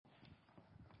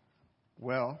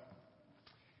Well,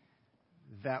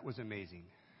 that was amazing.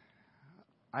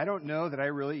 I don't know that I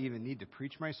really even need to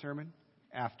preach my sermon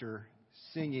after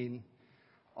singing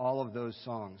all of those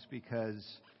songs, because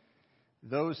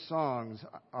those songs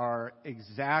are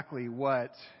exactly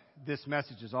what this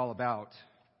message is all about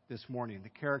this morning, the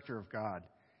character of God.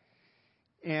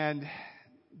 And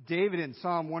David in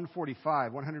Psalm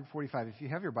 145, if you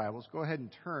have your Bibles, go ahead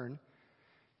and turn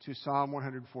to Psalm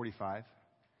 145.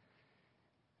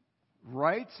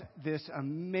 Write this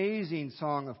amazing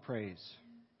song of praise.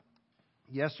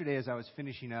 Yesterday, as I was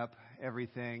finishing up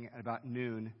everything at about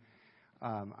noon,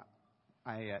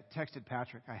 I texted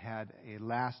Patrick. I had a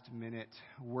last-minute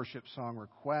worship song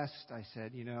request. I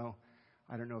said,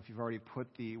 I don't know if you've already put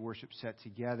the worship set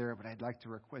together, but I'd like to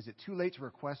request. Is it too late to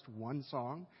request one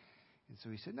song? And so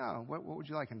he said, no, what would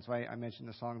you like? And so I mentioned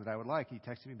the song that I would like. He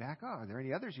texted me back, are there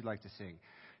any others you'd like to sing?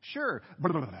 Sure.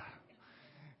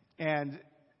 And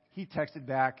he texted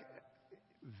back,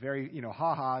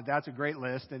 that's a great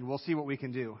list, and we'll see what we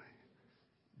can do.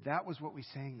 That was what we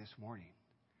sang this morning.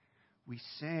 We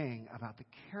sang about the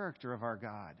character of our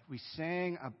God. We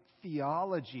sang a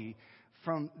theology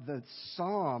from the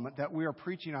psalm that we are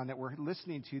preaching on, that we're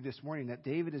listening to this morning, that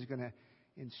David is going to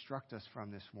instruct us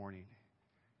from this morning.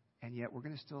 And yet we're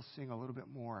going to still sing a little bit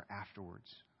more afterwards.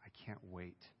 I can't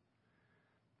wait.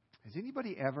 Has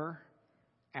anybody ever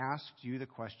asked you the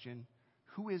question,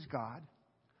 who is God?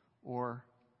 Or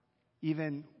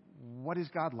even, what is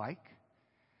God like?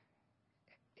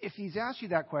 If he's asked you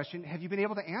that question, have you been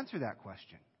able to answer that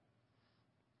question?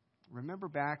 Remember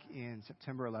back in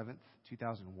September 11th,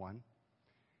 2001,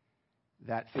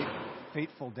 that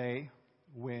fateful day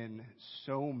when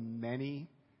so many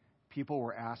people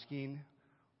were asking,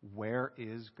 where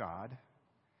is God?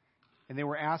 And they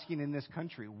were asking in this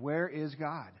country, where is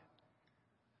God?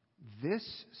 This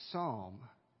psalm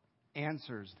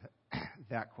answers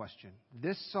that question.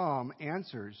 This psalm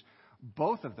answers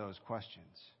both of those questions.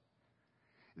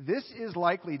 This is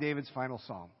likely David's final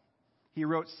psalm. He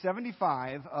wrote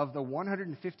 75 of the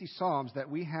 150 psalms that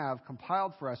we have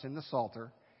compiled for us in the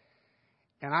Psalter.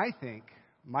 And I think,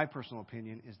 my personal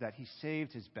opinion, is that he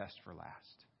saved his best for last.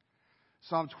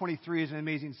 Psalm 23 is an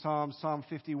amazing psalm. Psalm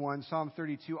 51, Psalm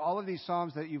 32. All of these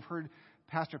psalms that you've heard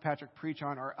Pastor Patrick preach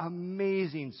on are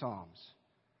amazing psalms.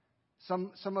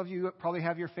 Some of you probably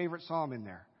have your favorite psalm in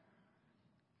there.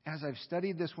 As I've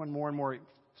studied this one more and more,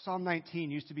 Psalm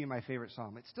 19 used to be my favorite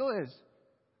psalm. It still is.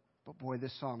 But boy,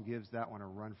 this psalm gives that one a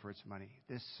run for its money.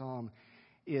 This psalm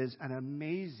is an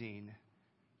amazing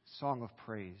song of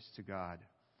praise to God.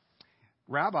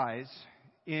 Rabbis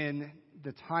in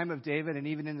the time of David and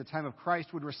even in the time of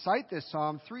Christ would recite this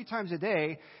psalm 3 times a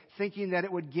day, thinking that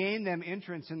it would gain them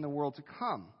entrance in the world to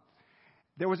come.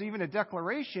 There was even a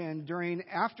declaration during the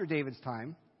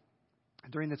time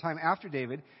after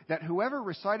David, that whoever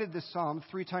recited this psalm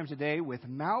 3 times a day with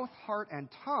mouth, heart, and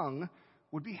tongue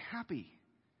would be happy.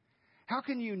 How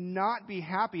can you not be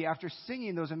happy after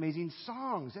singing those amazing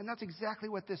songs? And that's exactly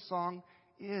what this song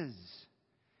is.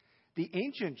 The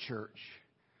ancient church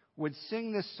would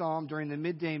sing this psalm during the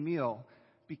midday meal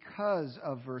because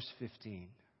of verse 15.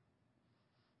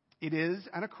 It is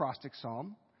an acrostic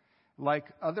psalm, like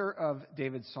other of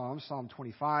David's psalms, Psalm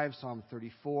 25, Psalm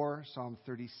 34, Psalm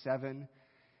 37.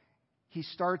 He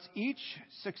starts each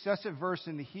successive verse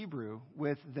in the Hebrew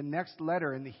with the next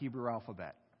letter in the Hebrew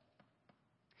alphabet.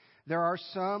 There are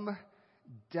some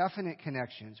definite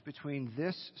connections between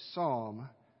this psalm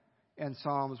and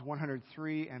Psalms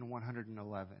 103 and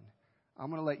 111. I'm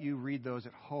going to let you read those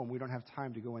at home. We don't have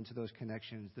time to go into those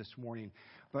connections this morning.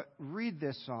 But read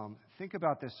this psalm. Think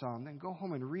about this psalm. Then go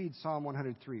home and read Psalm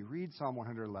 103. Read Psalm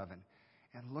 111.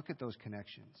 And look at those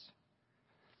connections.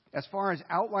 As far as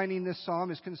outlining this psalm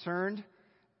is concerned,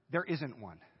 there isn't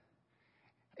one.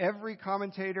 Every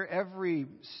commentator, every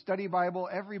study Bible,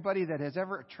 everybody that has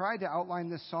ever tried to outline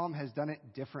this psalm has done it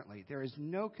differently. There is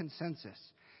no consensus.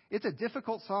 It's a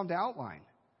difficult psalm to outline.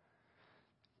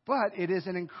 But it is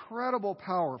an incredibly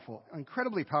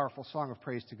powerful song of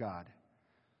praise to God.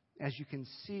 As you can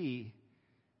see,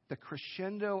 the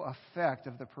crescendo effect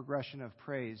of the progression of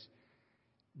praise.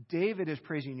 David is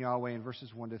praising Yahweh in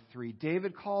verses 1 to 3.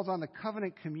 David calls on the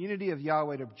covenant community of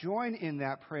Yahweh to join in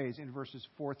that praise in verses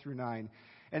 4 through 9.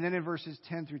 And then in verses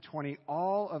 10 through 20,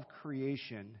 all of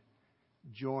creation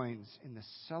joins in the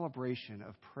celebration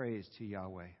of praise to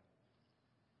Yahweh.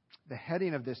 The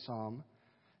heading of this psalm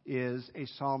is a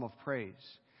psalm of praise.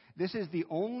 This is the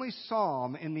only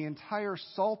psalm in the entire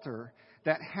Psalter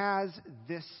that has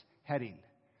this heading.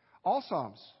 All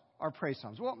psalms are praise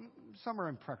psalms. Well, some are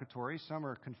imprecatory, some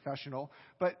are confessional,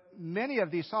 but many of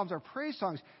these psalms are praise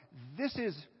songs. This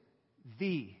is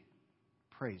the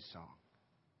praise song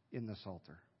in the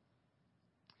Psalter.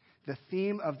 The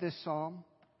theme of this psalm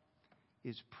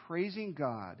is praising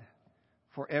God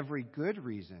for every good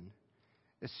reason,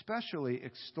 especially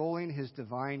extolling his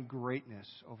divine greatness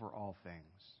over all things.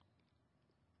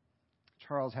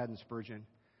 Charles Haddon Spurgeon,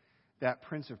 that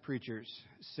prince of preachers,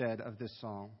 said of this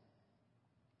psalm,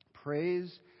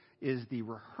 "Praise is the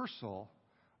rehearsal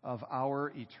of our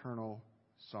eternal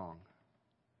song."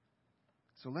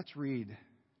 So let's read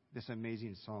this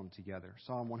amazing psalm together.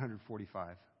 Psalm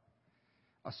 145,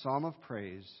 a psalm of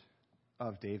praise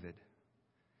of David.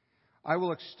 I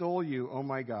will extol you, O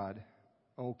my God,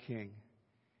 O King,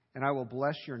 and I will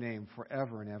bless your name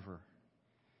forever and ever.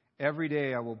 Every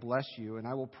day I will bless you, and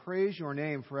I will praise your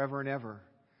name forever and ever.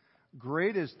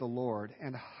 Great is the Lord,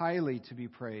 and highly to be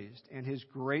praised, and his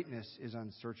greatness is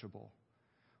unsearchable.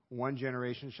 One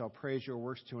generation shall praise your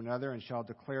works to another, and shall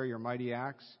declare your mighty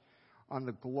acts. On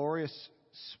the glorious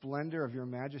splendor of your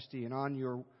majesty, and on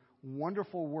your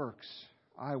wonderful works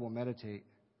I will meditate.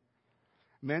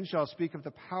 Men shall speak of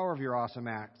the power of your awesome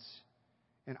acts,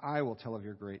 and I will tell of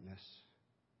your greatness.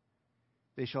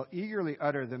 They shall eagerly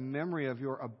utter the memory of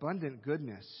your abundant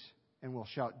goodness, and will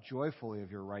shout joyfully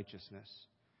of your righteousness.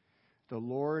 The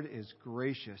Lord is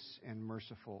gracious and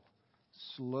merciful,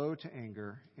 slow to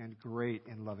anger, and great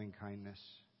in loving kindness.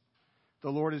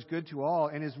 The Lord is good to all,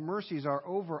 and his mercies are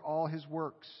over all his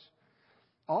works.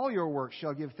 All your works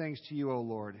shall give thanks to you, O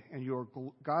Lord, and your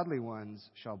godly ones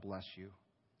shall bless you.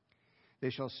 They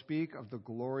shall speak of the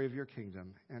glory of your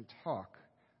kingdom and talk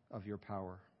of your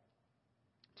power,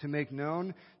 to make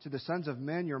known to the sons of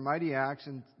men your mighty acts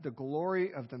and the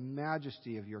glory of the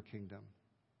majesty of your kingdom.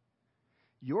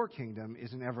 Your kingdom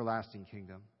is an everlasting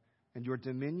kingdom, and your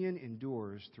dominion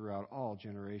endures throughout all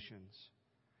generations.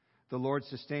 The Lord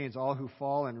sustains all who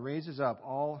fall and raises up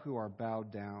all who are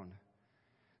bowed down.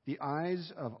 The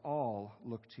eyes of all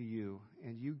look to you,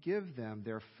 and you give them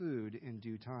their food in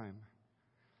due time.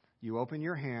 You open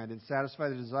your hand and satisfy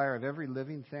the desire of every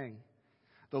living thing.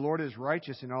 The Lord is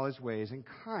righteous in all his ways and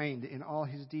kind in all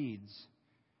his deeds.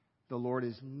 The Lord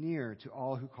is near to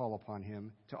all who call upon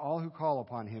him,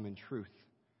 in truth.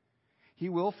 He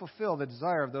will fulfill the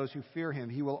desire of those who fear him.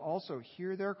 He will also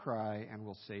hear their cry and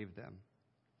will save them.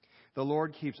 The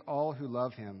Lord keeps all who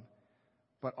love him,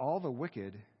 but all the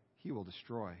wicked he will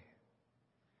destroy.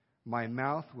 My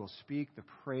mouth will speak the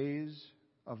praise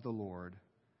of the Lord,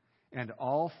 and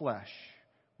all flesh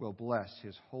will bless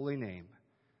his holy name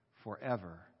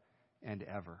forever and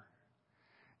ever.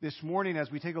 This morning,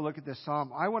 as we take a look at this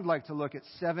psalm, I would like to look at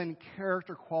 7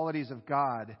 character qualities of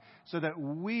God so that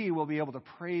we will be able to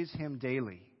praise him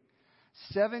daily.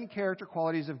 7 character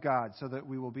qualities of God so that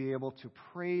we will be able to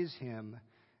praise him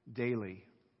daily.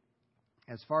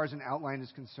 As far as an outline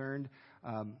is concerned,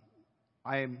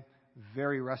 I am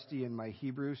very rusty in my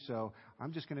Hebrew, so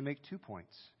I'm just going to make 2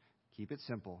 points. Keep it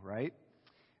simple, right?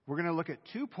 We're going to look at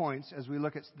 2 points as we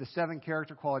look at the 7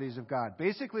 character qualities of God.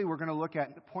 Basically, we're going to look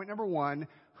at point number 1,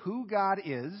 who God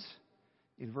is,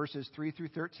 in verses 3 through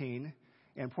 13.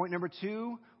 And point number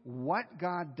 2, what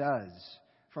God does,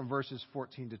 from verses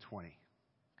 14 to 20.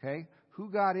 Okay? Who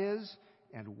God is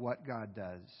and what God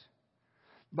does.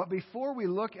 But before we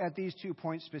look at these 2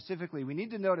 points specifically, we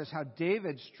need to notice how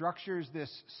David structures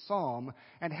this psalm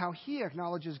and how he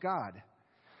acknowledges God.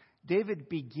 David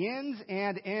begins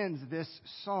and ends this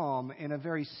psalm in a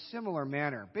very similar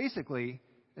manner. Basically,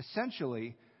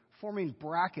 essentially, forming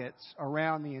brackets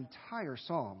around the entire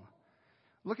psalm.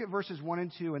 Look at verses 1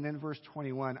 and 2 and then verse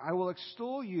 21. I will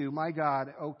extol you, my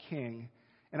God, O King,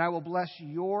 and I will bless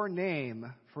your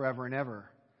name forever and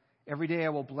ever. Every day I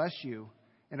will bless you,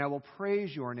 and I will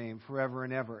praise your name forever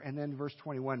and ever. And then verse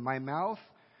 21, my mouth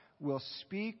will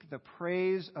speak the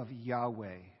praise of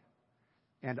Yahweh,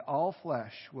 and all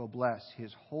flesh will bless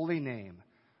his holy name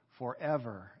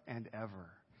forever and ever.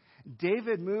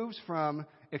 David moves from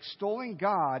extolling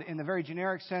God in the very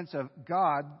generic sense of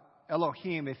God,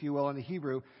 Elohim, if you will, in the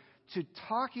Hebrew, to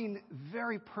talking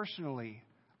very personally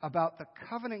about the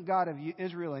covenant God of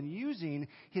Israel and using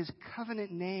his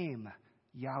covenant name,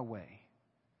 Yahweh.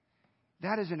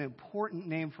 That is an important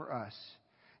name for us.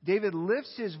 David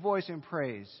lifts his voice in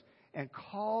praise and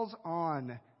calls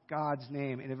on God's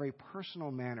name in a very personal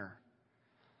manner.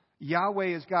 Yahweh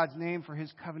is God's name for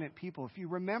his covenant people. If you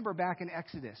remember back in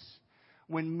Exodus,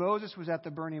 when Moses was at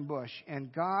the burning bush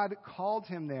and God called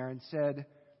him there and said,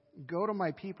 go to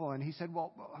my people. And he said,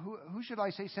 well, who should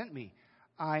I say sent me?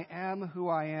 I am who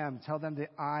I am. Tell them that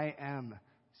I am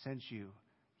sent you,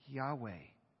 Yahweh.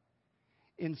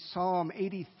 In Psalm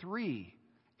 83,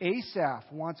 Asaph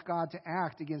wants God to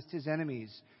act against his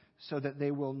enemies so that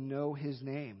they will know his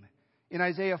name. In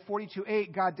Isaiah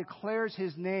 42:8, God declares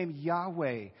his name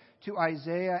Yahweh to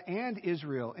Isaiah and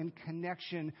Israel in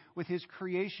connection with his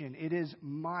creation. It is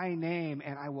my name,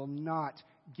 and I will not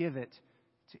give it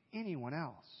to anyone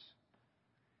else.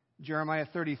 Jeremiah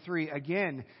 33,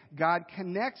 again, God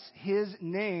connects his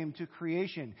name to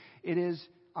creation. It is,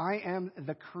 I am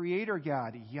the creator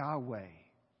God, Yahweh.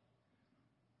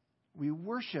 We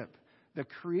worship the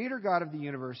creator God of the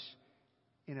universe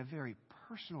in a very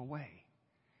personal way.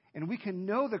 And we can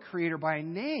know the creator by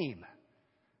name.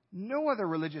 No other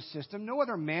religious system, no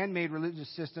other man-made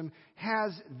religious system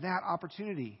has that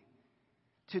opportunity.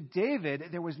 To David,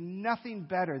 there was nothing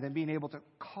better than being able to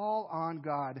call on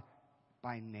God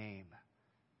by name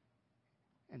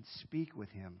and speak with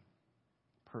him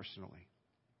personally.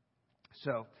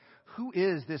 So, who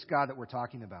is this God that we're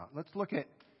talking about? Let's look at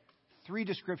 3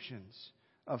 descriptions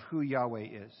of who Yahweh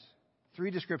is.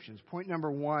 3 descriptions. Point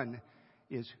number 1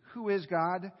 is, who is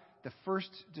God? The first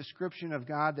description of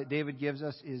God that David gives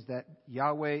us is that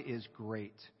Yahweh is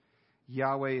great.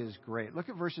 Yahweh is great. Look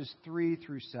at verses 3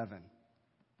 through 7.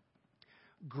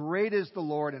 Great is the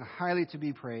Lord and highly to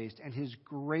be praised, and his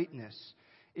greatness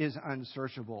is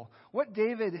unsearchable. What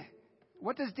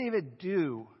does David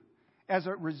do as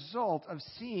a result of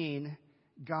seeing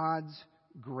God's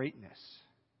greatness?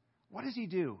 What does he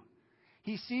do?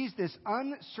 He sees this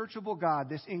unsearchable God,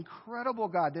 this incredible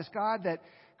God, this God that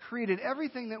created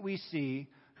everything that we see,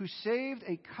 who saved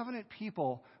a covenant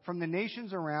people from the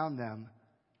nations around them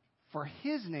for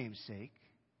his name's sake.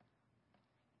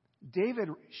 David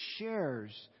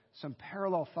shares some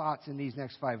parallel thoughts in these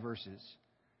next 5 verses.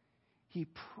 He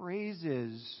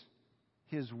praises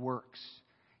his works.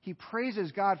 He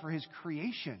praises God for his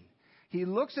creation. He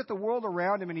looks at the world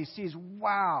around him and he sees,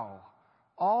 wow,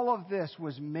 all of this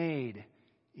was made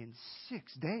in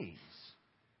 6 days.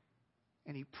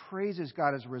 And he praises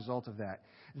God as a result of that.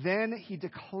 Then he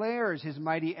declares his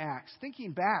mighty acts.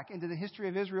 Thinking back into the history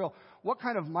of Israel, what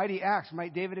kind of mighty acts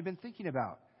might David have been thinking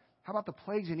about? How about the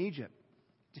plagues in Egypt?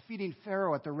 Defeating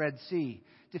Pharaoh at the Red Sea.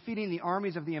 Defeating the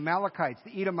armies of the Amalekites,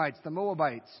 the Edomites, the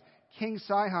Moabites, King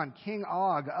Sihon, King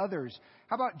Og, others.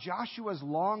 How about Joshua's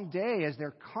long day as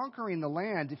they're conquering the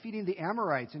land, defeating the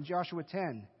Amorites in Joshua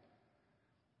 10?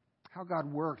 How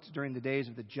God worked during the days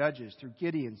of the judges through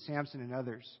Gideon, Samson, and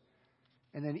others.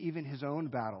 And then even his own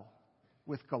battle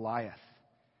with Goliath.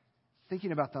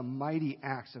 Thinking about the mighty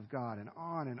acts of God, and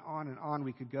on and on and on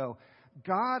we could go.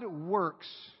 God works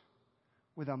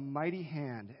with a mighty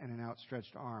hand and an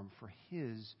outstretched arm for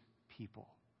his people.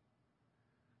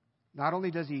 Not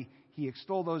only does he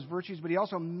extol those virtues, but he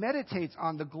also meditates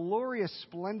on the glorious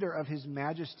splendor of his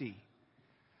majesty.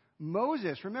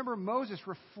 Remember Moses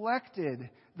reflected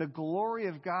the glory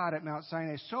of God at Mount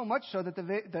Sinai, so much so that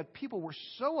the people were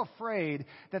so afraid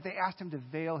that they asked him to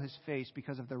veil his face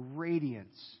because of the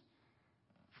radiance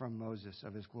from Moses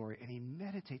of his glory. And he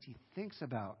meditates, he thinks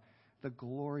about the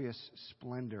glorious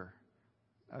splendor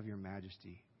of your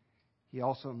majesty. He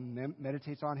also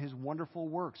meditates on his wonderful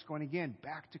works, going again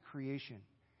back to creation,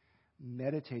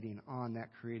 meditating on that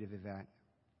creative event.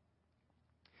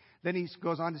 Then he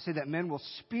goes on to say that men will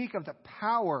speak of the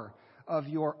power of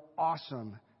your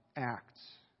awesome acts.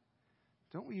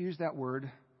 Don't we use that word,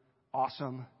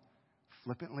 awesome,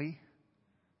 flippantly?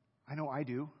 I know I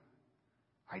do.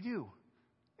 I do.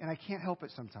 And I can't help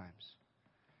it sometimes.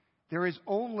 There is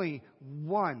only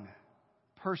one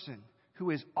person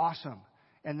who is awesome,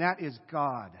 and that is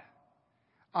God.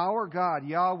 Our God,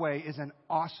 Yahweh, is an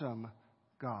awesome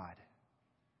God.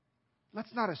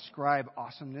 Let's not ascribe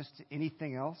awesomeness to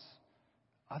anything else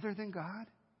other than God.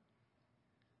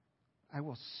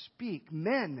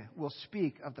 Men will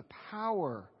speak of the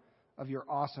power of your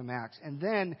awesome acts. And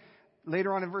then,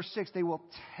 later on in verse 6, they will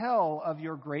tell of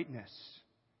your greatness.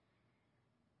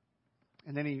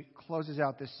 And then he closes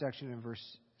out this section in verse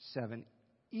 7,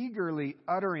 eagerly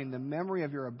uttering the memory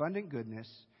of your abundant goodness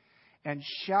and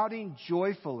shouting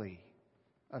joyfully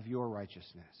of your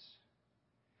righteousness.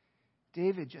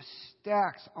 David just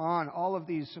stacks on all of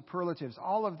these superlatives,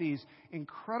 all of these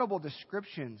incredible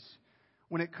descriptions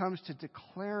when it comes to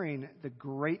declaring the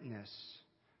greatness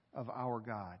of our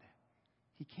God.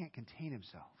 He can't contain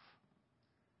himself.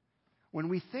 When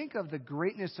we think of the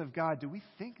greatness of God, do we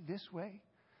think this way?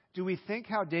 Do we think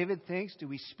how David thinks? Do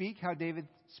we speak how David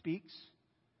speaks?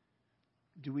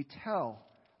 Do we tell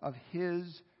of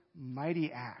his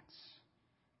mighty acts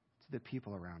to the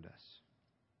people around us?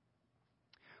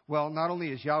 Well, not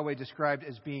only is Yahweh described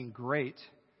as being great,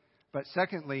 but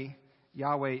secondly,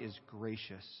 Yahweh is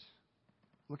gracious.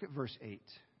 Look at verse 8.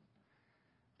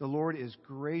 The Lord is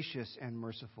gracious and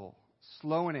merciful,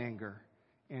 slow in anger,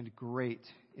 and great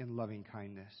in loving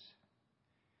kindness.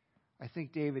 I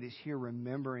think David is here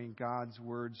remembering God's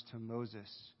words to Moses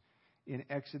in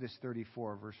Exodus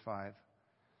 34, verse 5,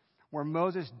 where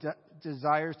Moses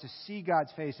desires to see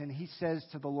God's face, and he says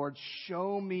to the Lord,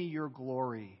 "Show me your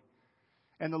glory."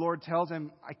 And the Lord tells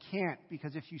him, "I can't,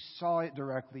 because if you saw it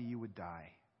directly, you would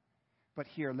die. But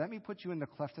here, let me put you in the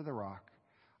cleft of the rock.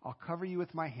 I'll cover you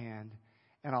with my hand,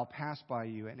 and I'll pass by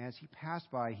you." And as he passed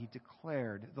by, he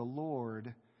declared, the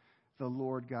Lord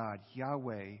God,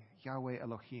 Yahweh, Yahweh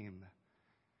Elohim,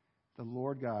 the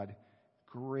Lord God,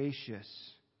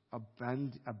 gracious,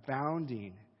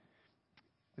 abounding.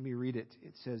 Let me read it.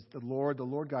 It says, the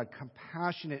Lord God,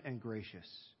 compassionate and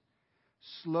gracious,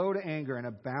 slow to anger and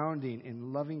abounding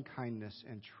in loving kindness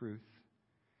and truth,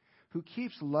 who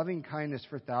keeps loving kindness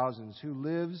for thousands,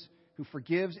 who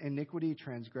forgives iniquity,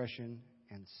 transgression,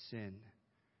 and sin.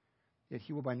 Yet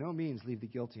he will by no means leave the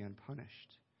guilty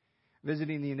unpunished,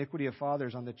 visiting the iniquity of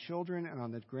fathers on the children and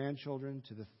on the grandchildren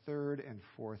to the third and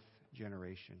fourth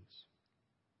generations.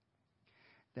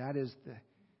 That is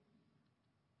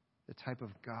the type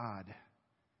of God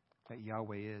that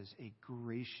Yahweh is, a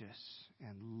gracious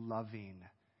and loving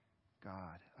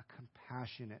God, a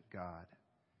compassionate God.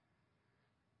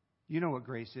 You know what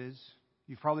grace is.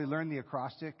 You've probably learned the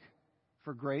acrostic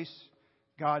for grace: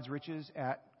 God's riches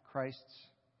at Christ's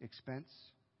expense.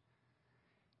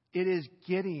 It is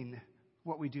getting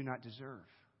what we do not deserve.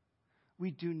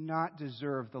 We do not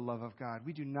deserve the love of God.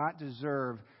 We do not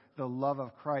deserve the love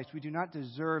of Christ. We do not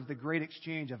deserve the great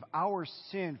exchange of our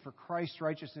sin for Christ's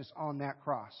righteousness on that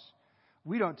cross.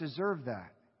 We don't deserve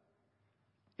that.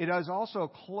 It is also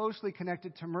closely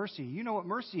connected to mercy. You know what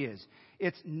mercy is.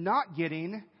 It's not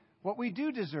getting what we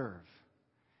do deserve.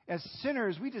 As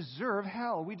sinners, we deserve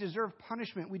hell. We deserve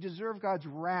punishment. We deserve God's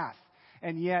wrath.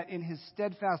 And yet, in His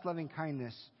steadfast loving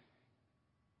kindness,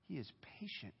 He is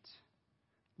patient.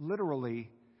 Literally,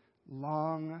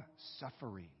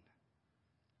 long-suffering.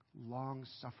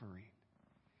 Long-suffering.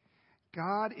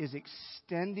 God is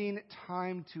extending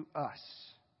time to us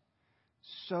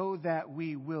so that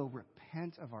we will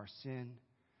repent of our sin,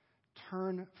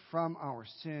 turn from our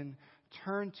sin,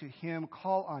 turn to Him,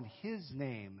 call on His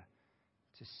name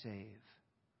to save.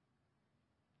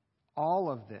 All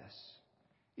of this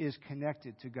is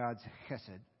connected to God's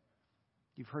chesed.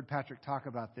 You've heard Patrick talk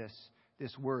about this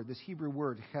word, this Hebrew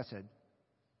word, chesed.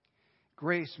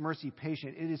 Grace, mercy,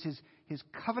 patient. It is his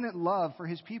covenant love for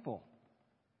His people.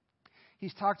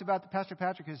 He's talked about, Pastor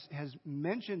Patrick has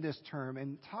mentioned this term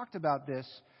and talked about this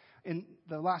in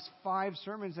the last 5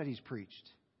 sermons that he's preached.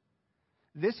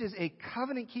 This is a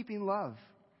covenant-keeping love.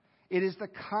 It is the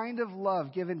kind of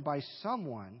love given by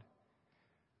someone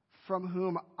from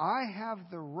whom I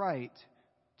have the right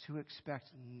to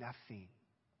expect nothing,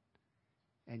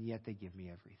 and yet they give me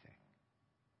everything.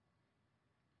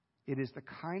 It is the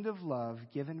kind of love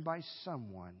given by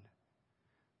someone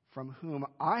from whom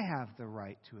I have the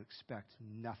right to expect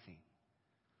nothing,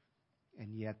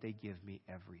 and yet they give me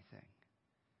everything.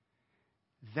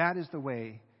 That is the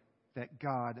way that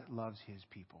God loves His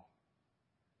people.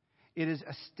 It is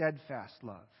a steadfast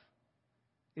love.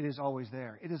 It is always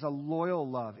there. It is a loyal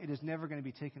love. It is never going to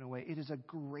be taken away. It is a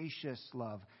gracious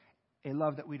love, a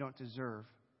love that we don't deserve,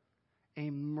 a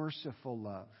merciful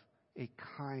love, a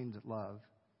kind love,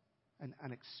 an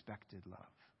unexpected love.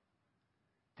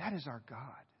 That is our God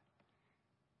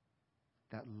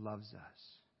that loves us.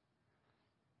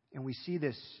 And we see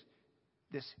this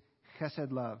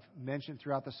chesed love mentioned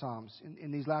throughout the Psalms.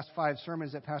 In these last 5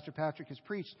 sermons that Pastor Patrick has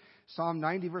preached, Psalm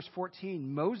 90, verse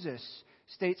 14, Moses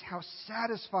states how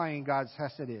satisfying God's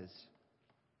chesed is.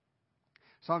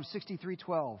 Psalm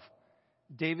 63:12,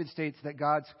 David states that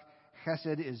God's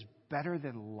chesed is better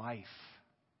than life.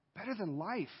 Better than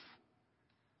life.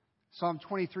 Psalm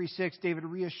 23:6, David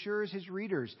reassures his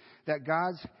readers that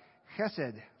God's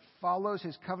chesed follows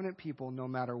His covenant people no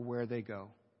matter where they go.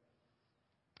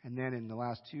 And then in the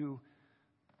last 2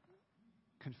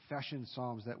 confession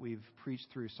psalms that we've preached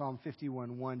through, Psalm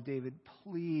 51:1, David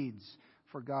pleads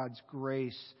for God's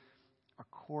grace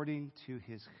according to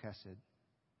His chesed.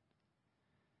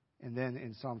 And then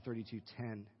in Psalm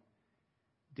 32:10,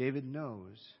 David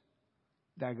knows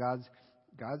that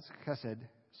God's chesed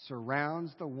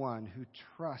surrounds the one who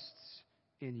trusts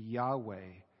in Yahweh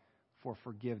for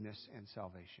forgiveness and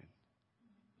salvation.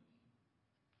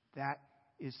 That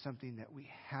is something that we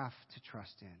have to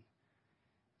trust in.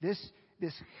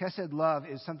 This chesed love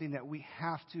is something that we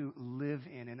have to live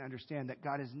in and understand that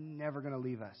God is never going to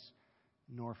leave us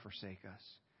nor forsake us.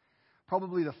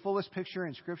 Probably the fullest picture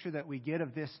in Scripture that we get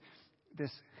of this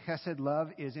chesed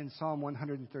love is in Psalm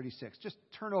 136. Just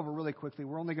turn over really quickly.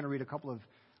 We're only going to read a couple of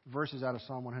verses out of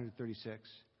Psalm 136.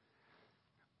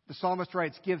 The psalmist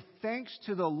writes, "Give thanks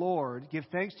to the Lord, give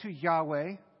thanks to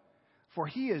Yahweh, for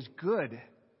He is good.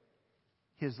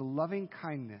 His loving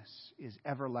kindness is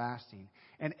everlasting."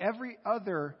 And every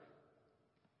other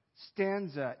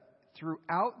stanza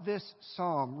throughout this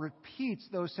psalm repeats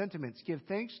those sentiments. Give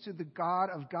thanks to the God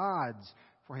of gods,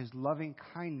 for His loving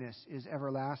kindness is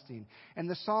everlasting. And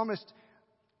the psalmist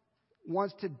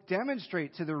wants to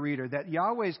demonstrate to the reader that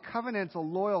Yahweh's covenantal,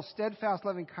 loyal, steadfast,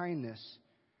 loving kindness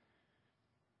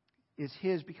is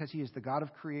His because He is the God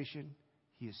of creation,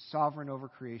 He is sovereign over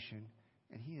creation,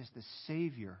 and He is the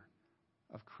Savior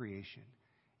of creation.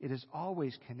 It is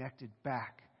always connected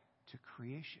back to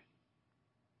creation.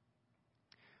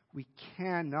 We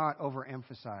cannot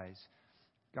overemphasize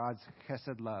God's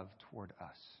chesed love toward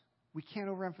us. We can't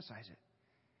overemphasize it.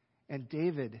 And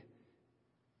David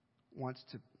wants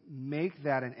to make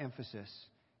that an emphasis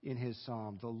in his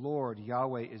psalm. The Lord,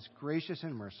 Yahweh, is gracious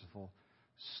and merciful,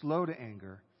 slow to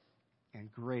anger,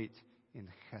 and great in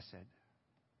chesed.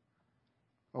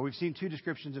 Well, we've seen two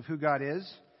descriptions of who God is.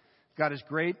 God is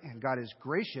great and God is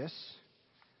gracious.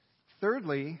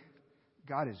 Thirdly,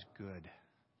 God is good.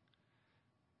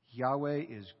 Yahweh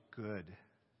is good.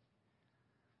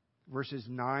 Verses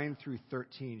 9 through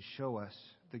 13 show us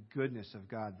the goodness of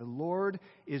God. The Lord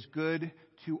is good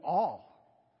to all.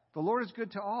 The Lord is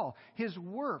good to all. His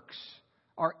works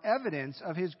are evidence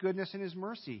of His goodness and His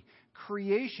mercy.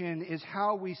 Creation is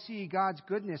how we see God's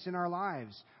goodness in our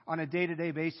lives on a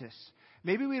day-to-day basis.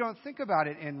 Maybe we don't think about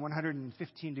it in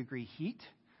 115-degree heat,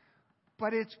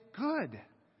 but it's good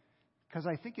because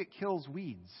I think it kills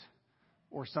weeds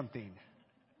or something.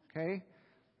 Okay?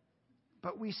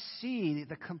 But we see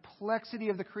the complexity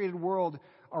of the created world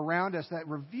around us that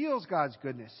reveals God's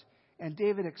goodness. And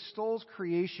David extols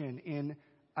creation in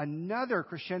another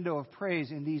crescendo of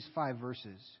praise in these 5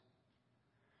 verses.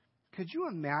 Could you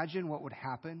imagine what would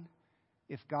happen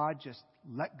if God just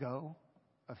let go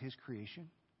of His creation?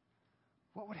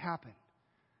 What would happen?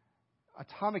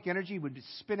 Atomic energy would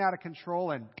spin out of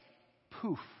control and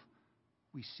poof,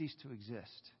 we cease to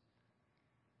exist.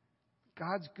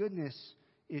 God's goodness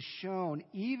is shown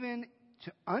even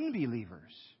to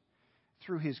unbelievers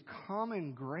through His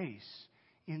common grace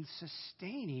in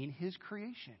sustaining His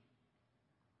creation.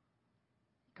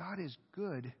 God is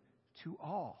good to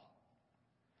all.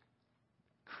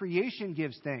 Creation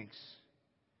gives thanks.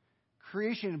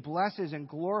 Creation blesses and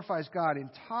glorifies God and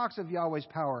talks of Yahweh's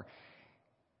power.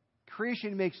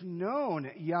 Creation makes known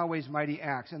Yahweh's mighty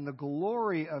acts and the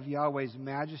glory of Yahweh's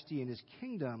majesty and His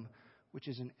kingdom, which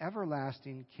is an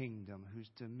everlasting kingdom whose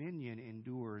dominion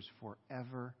endures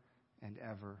forever and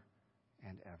ever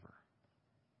and ever.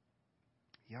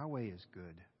 Yahweh is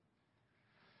good.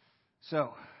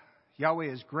 So,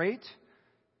 Yahweh is great,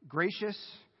 gracious,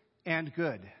 and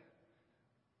good.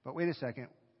 But wait a second.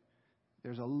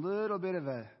 There's a little bit of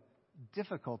a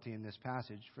difficulty in this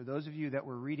passage. For those of you that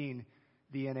were reading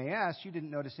the NAS, you didn't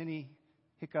notice any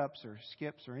hiccups or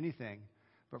skips or anything.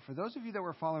 But for those of you that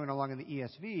were following along in the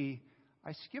ESV,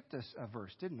 I skipped a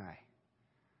verse, didn't I?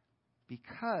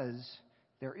 Because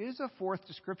there is a 4th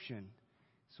description.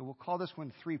 So we'll call this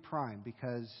one 3'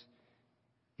 because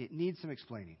it needs some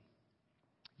explaining.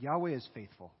 Yahweh is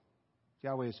faithful.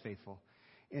 Yahweh is faithful.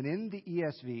 And in the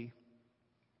ESV,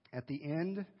 at the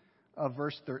end of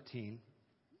verse 13,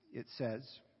 it says,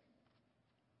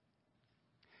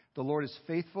 "The Lord is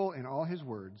faithful in all His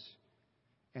words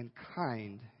and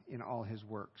kind in all His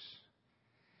works."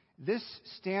 This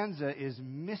stanza is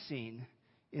missing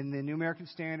in the New American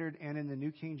Standard and in the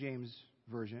New King James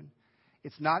Version.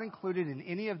 It's not included in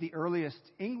any of the earliest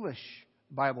English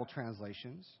Bible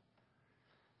translations.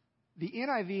 The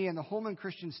NIV and the Holman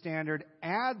Christian Standard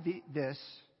add this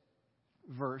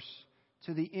verse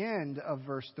to the end of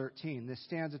verse 13, this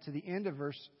stanza to the end of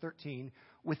verse 13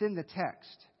 within the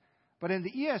text. But in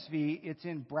the ESV, it's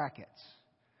in brackets.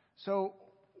 So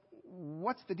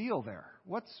what's the deal there?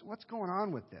 What's going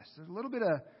on with this? There's a little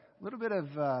bit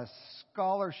of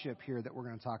scholarship here that we're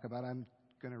going to talk about. I'm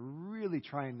going to really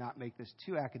try and not make this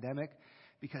too academic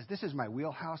because this is my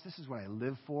wheelhouse. This is what I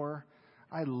live for.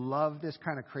 I love this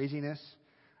kind of craziness.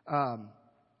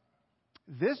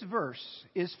 This verse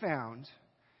is found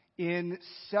in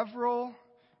several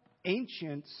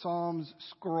ancient Psalms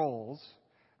scrolls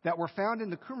that were found in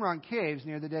the Qumran caves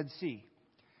near the Dead Sea.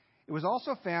 It was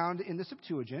also found in the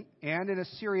Septuagint and in a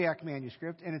Syriac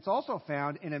manuscript, and it's also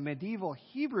found in a medieval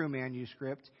Hebrew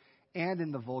manuscript and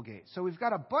in the Vulgate. So we've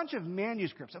got a bunch of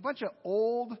manuscripts, a bunch of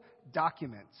old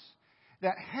documents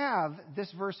that have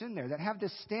this verse in there, that have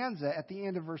this stanza at the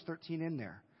end of verse 13 in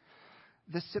there.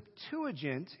 The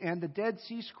Septuagint and the Dead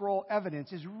Sea Scroll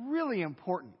evidence is really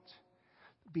important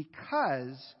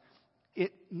because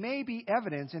it may be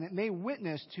evidence and it may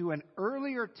witness to an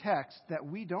earlier text that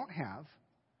we don't have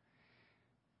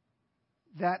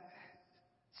that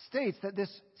states that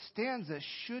this stanza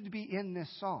should be in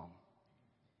this psalm.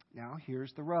 Now,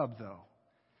 here's the rub, though.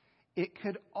 It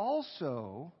could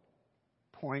also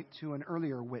point to an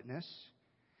earlier witness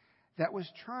that was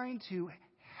trying to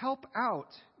help out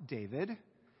David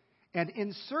and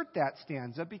insert that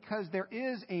stanza because there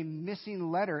is a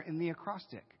missing letter in the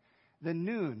acrostic. The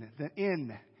nun, the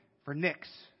in for nix,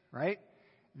 right?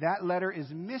 That letter is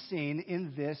missing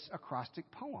in this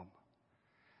acrostic poem.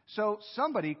 So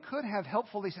somebody could have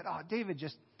helpfully said, David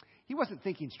he wasn't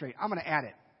thinking straight. I'm going to add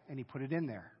it. And he put it in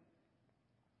there.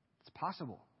 It's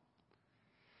possible.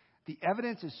 The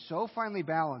evidence is so finely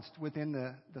balanced within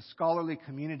the scholarly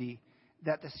community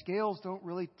that the scales don't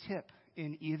really tip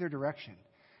in either direction.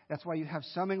 That's why you have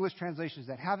some English translations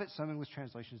that have it, some English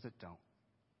translations that don't.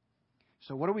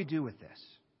 So what do we do with this?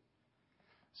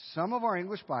 Some of our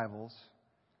English Bibles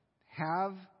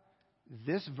have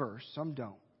this verse, some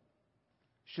don't.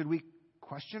 Should we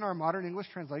question our modern English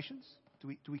translations?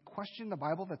 Do we question the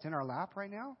Bible that's in our lap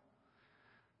right now?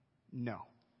 No,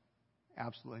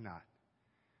 absolutely not.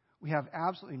 We have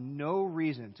absolutely no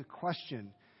reason to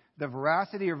question the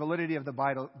veracity or validity of the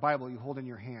Bible you hold in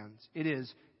your hands. It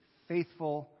is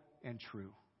faithful and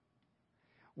true.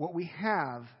 What we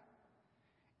have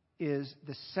is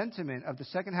the sentiment of the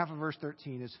second half of verse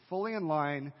 13 is fully in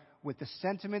line with the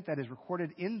sentiment that is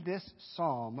recorded in this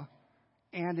psalm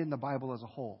and in the Bible as a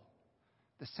whole.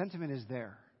 The sentiment is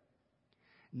there.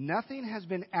 Nothing has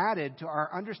been added to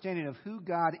our understanding of who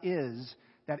God is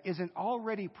that isn't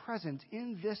already present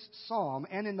in this psalm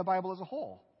and in the Bible as a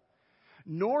whole.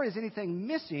 Nor is anything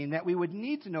missing that we would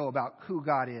need to know about who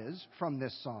God is from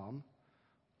this psalm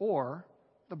or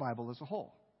the Bible as a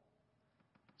whole.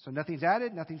 So nothing's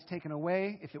added, nothing's taken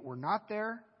away. If it were not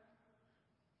there,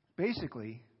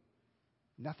 basically,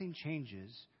 nothing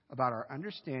changes about our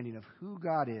understanding of who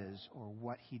God is or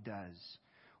what He does,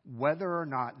 whether or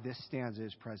not this stanza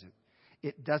is present.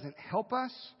 It doesn't help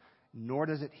us, nor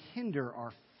does it hinder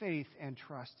our faith and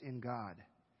trust in God.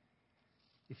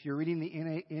 If you're reading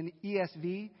the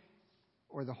ESV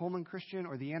or the Holman Christian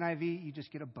or the NIV, you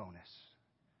just get a bonus.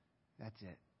 That's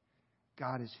it.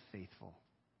 God is faithful.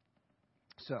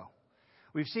 So,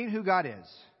 we've seen who God is.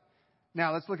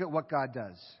 Now, let's look at what God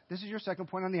does. This is your second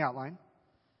point on the outline.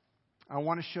 I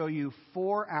want to show you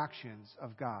 4 actions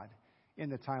of God in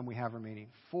the time we have remaining.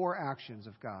 4 actions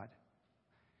of God.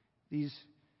 These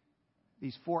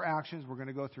 4 actions we're going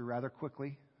to go through rather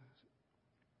quickly.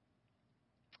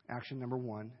 Action number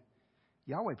 1,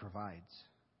 Yahweh provides.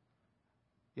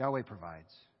 Yahweh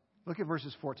provides. Look at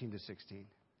verses 14 to 16.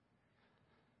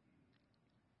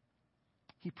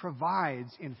 He provides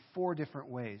in 4 different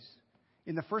ways.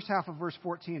 In the first half of verse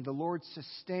 14, the Lord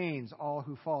sustains all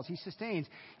who fall. He sustains.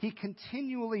 He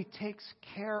continually takes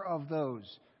care of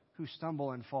those who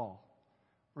stumble and fall.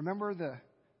 Remember the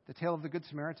tale of the Good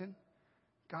Samaritan?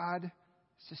 God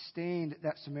sustained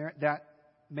that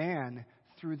man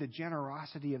through the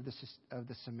generosity of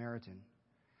the Samaritan.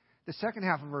 The second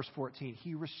half of verse 14,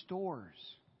 He restores.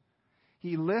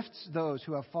 He lifts those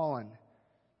who have fallen.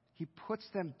 He puts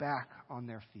them back on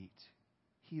their feet.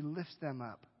 He lifts them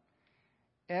up.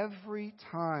 Every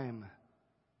time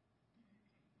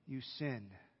you sin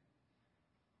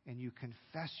and you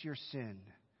confess your sin,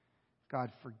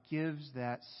 God forgives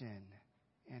that sin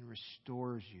and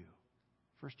restores you.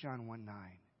 1 John 1:9.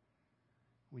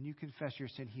 When you confess your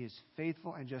sin, He is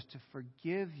faithful and just to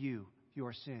forgive you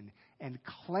your sin and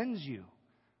cleanse you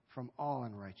from all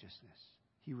unrighteousness.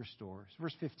 He restores.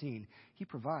 Verse 15, He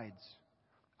provides.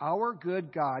 Our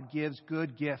good God gives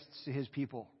good gifts to His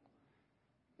people,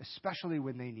 especially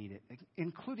when they need it,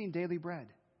 including daily bread.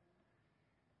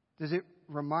 Does it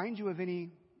remind you of any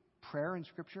prayer in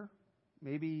Scripture?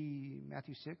 Maybe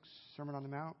Matthew 6, Sermon on the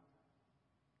Mount,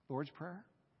 Lord's Prayer?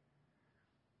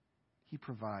 He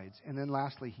provides. And then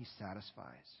lastly, He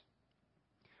satisfies.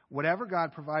 Whatever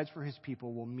God provides for His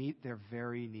people will meet their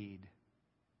very need.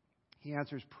 He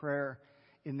answers prayer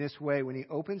in this way when He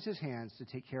opens His hands to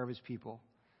take care of His people.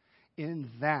 In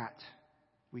that,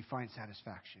 we find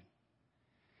satisfaction.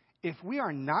 If we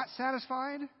are not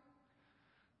satisfied,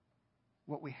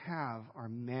 what we have are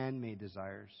man-made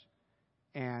desires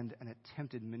and an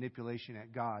attempted manipulation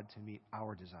at God to meet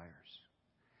our desires.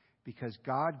 Because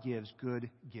God gives good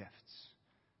gifts,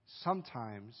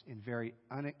 sometimes in very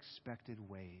unexpected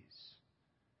ways.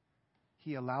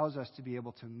 He allows us to be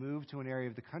able to move to an area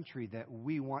of the country that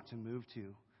we want to move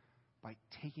to by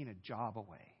taking a job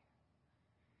away.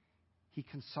 He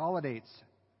consolidates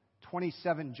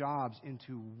 27 jobs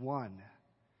into one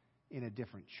in a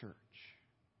different church.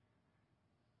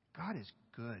 God is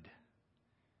good,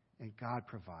 and God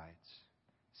provides.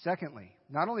 Secondly,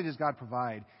 not only does God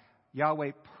provide,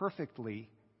 Yahweh perfectly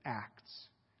acts.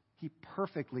 He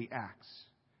perfectly acts.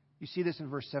 You see this in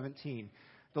verse 17.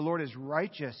 The Lord is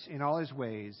righteous in all his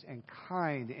ways and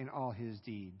kind in all his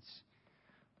deeds.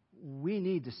 We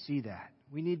need to see that.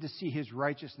 We need to see his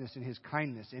righteousness and his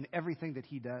kindness in everything that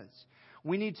he does.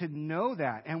 We need to know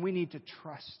that, and we need to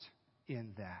trust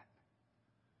in that.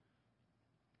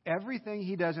 Everything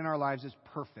he does in our lives is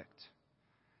perfect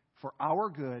for our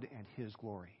good and his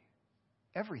glory.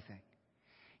 Everything.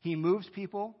 He moves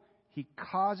people. He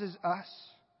causes us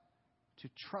to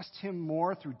trust him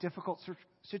more through difficult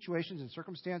situations and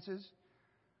circumstances.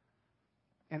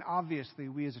 And obviously,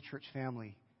 we as a church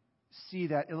family see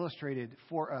that illustrated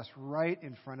for us right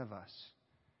in front of us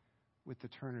with the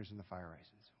Turners and the Fire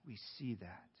Risens. We see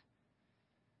that.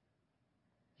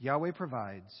 Yahweh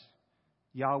provides.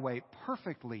 Yahweh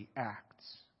perfectly acts.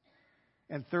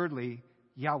 And thirdly,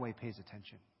 Yahweh pays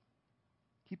attention.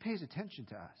 He pays attention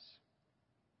to us.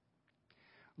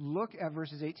 Look at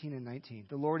verses 18 and 19.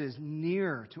 The Lord is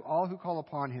near to all who call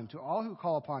upon him, to all who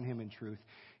call upon him in truth.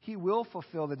 He will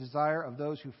fulfill the desire of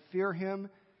those who fear him.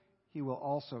 He will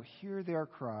also hear their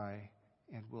cry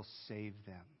and will save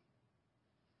them.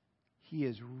 He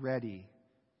is ready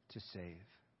to save.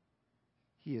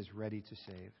 He is ready to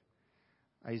save.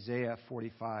 Isaiah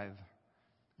 45,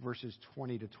 verses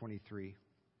 20 to 23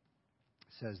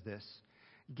 says this,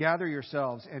 Gather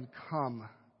yourselves and come.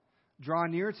 Draw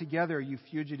near together, you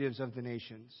fugitives of the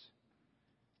nations.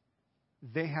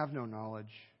 They have no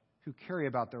knowledge, who carry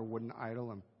about their wooden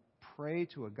idol and pray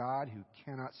to a God who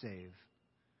cannot save.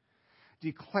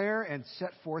 Declare and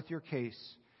set forth your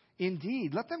case.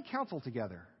 Indeed, let them counsel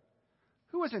together.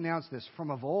 Who has announced this from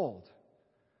of old?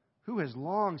 Who has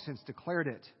long since declared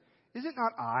it? Is it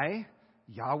not I,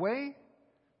 Yahweh?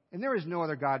 And there is no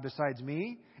other God besides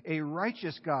me, a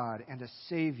righteous God and a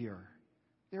Savior.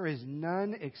 There is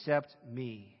none except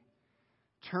me.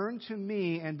 Turn to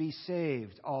me and be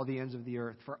saved, all the ends of the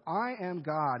earth, for I am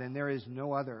God and there is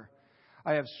no other.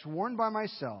 I have sworn by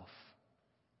myself,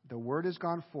 the word has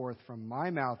gone forth from my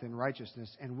mouth in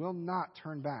righteousness and will not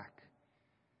turn back,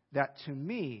 that to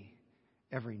me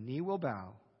every knee will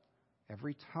bow,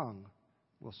 every tongue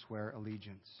will swear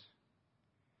allegiance.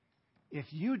 If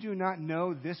you do not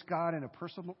know this God in a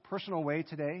personal way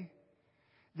today,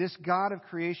 this God of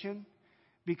creation,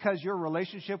 because your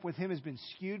relationship with him has been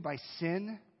skewed by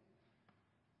sin,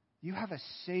 you have a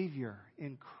Savior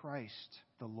in Christ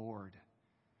the Lord.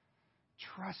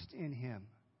 Trust in him.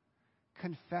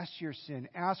 Confess your sin.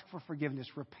 Ask for forgiveness.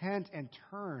 Repent and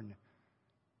turn.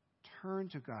 Turn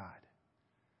to God.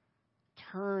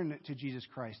 Turn to Jesus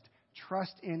Christ.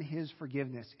 Trust in his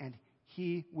forgiveness, and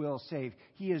he will save.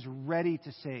 He is ready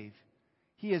to save.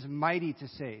 He is mighty to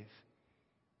save.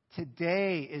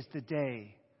 Today is the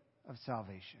day of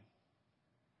salvation.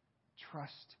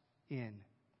 Trust in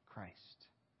Christ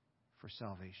for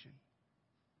salvation.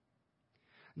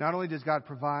 Not only does God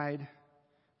provide,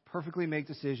 perfectly make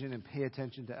decision, and pay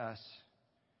attention to us,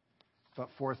 but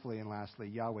fourthly and lastly,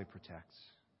 Yahweh protects.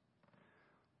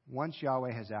 Once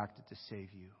Yahweh has acted to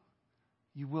save you,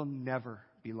 you will never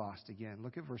be lost again.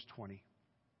 Look at verse 20.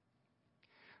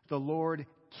 The Lord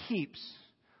keeps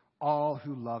all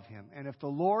who love him. And if the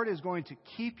Lord is going to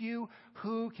keep you,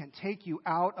 who can take you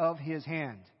out of his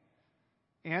hand?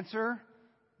 Answer,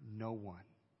 no one.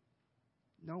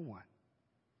 No one.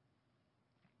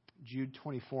 Jude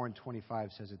 24 and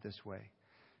 25 says it this way.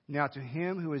 Now to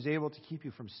him who is able to keep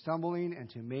you from stumbling and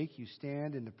to make you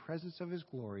stand in the presence of his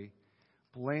glory,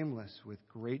 blameless with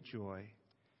great joy,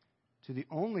 to the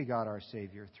only God our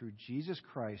Savior, through Jesus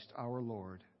Christ our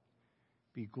Lord,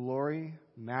 be glory,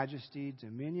 majesty,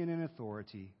 dominion, and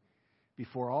authority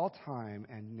before all time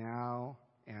and now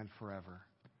and forever.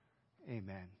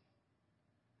 Amen.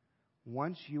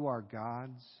 Once you are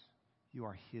God's, you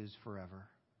are his forever.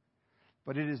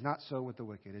 But it is not so with the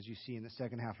wicked, as you see in the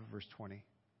second half of verse 20.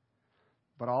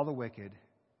 But all the wicked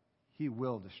he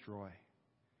will destroy.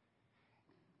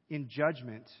 In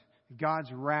judgment,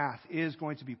 God's wrath is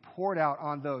going to be poured out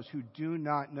on those who do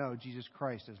not know Jesus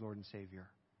Christ as Lord and Savior.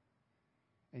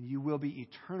 And you will be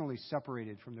eternally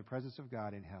separated from the presence of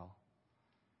God in hell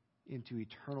into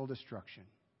eternal destruction,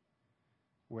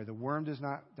 where the worm does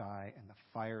not die and the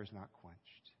fire is not quenched.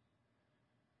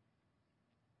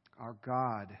 Our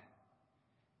God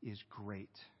is great.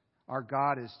 Our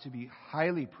God is to be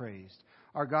highly praised.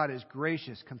 Our God is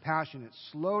gracious, compassionate,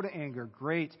 slow to anger,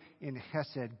 great in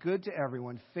chesed, good to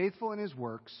everyone, faithful in his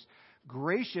works,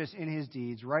 gracious in his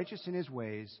deeds, righteous in his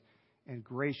ways, and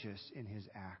gracious in his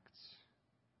acts.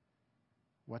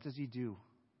 what does he do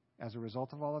as a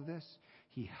result of all of this?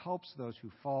 He helps those who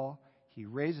fall. He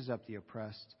raises up the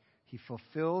oppressed. He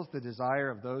fulfills the desire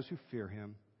of those who fear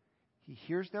him. He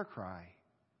hears their cry.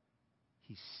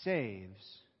 He saves.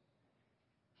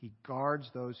 He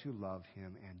guards those who love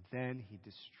him. And then he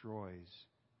destroys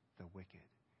the wicked.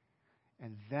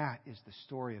 And that is the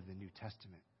story of the New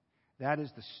Testament. That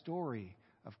is the story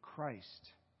of Christ.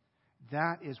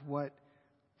 That is what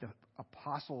the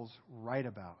apostles write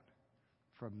about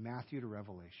from Matthew to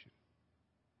Revelation.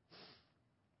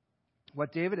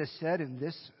 What David has said in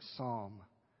this psalm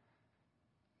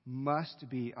must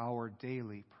be our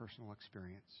daily personal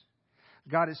experience.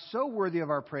 God is so worthy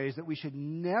of our praise that we should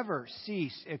never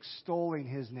cease extolling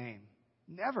his name.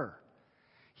 Never.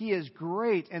 He is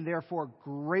great and therefore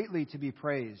greatly to be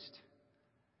praised.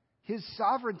 His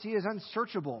sovereignty is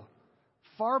unsearchable,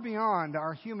 far beyond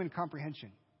our human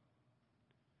comprehension.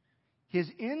 His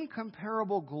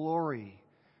incomparable glory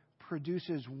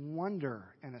produces wonder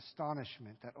and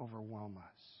astonishment that overwhelm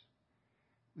us.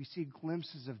 We see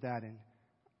glimpses of that in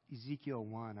Ezekiel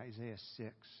 1, Isaiah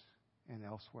 6, and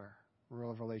elsewhere,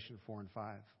 Revelation 4 and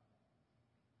 5.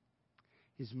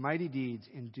 His mighty deeds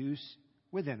induce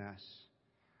within us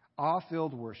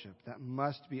awe-filled worship that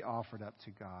must be offered up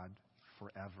to God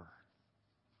forever.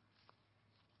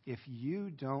 If you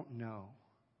don't know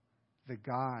the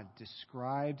God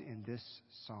described in this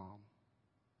psalm,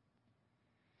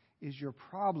 is your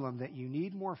problem that you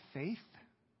need more faith?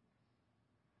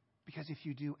 Because if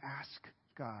you do, ask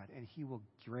God and he will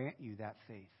grant you that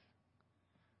faith.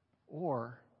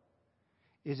 Or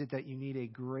is it that you need a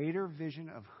greater vision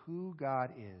of who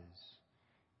God is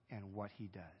and what he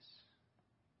does?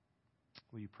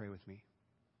 Will you pray with me?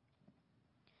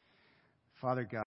 Father God,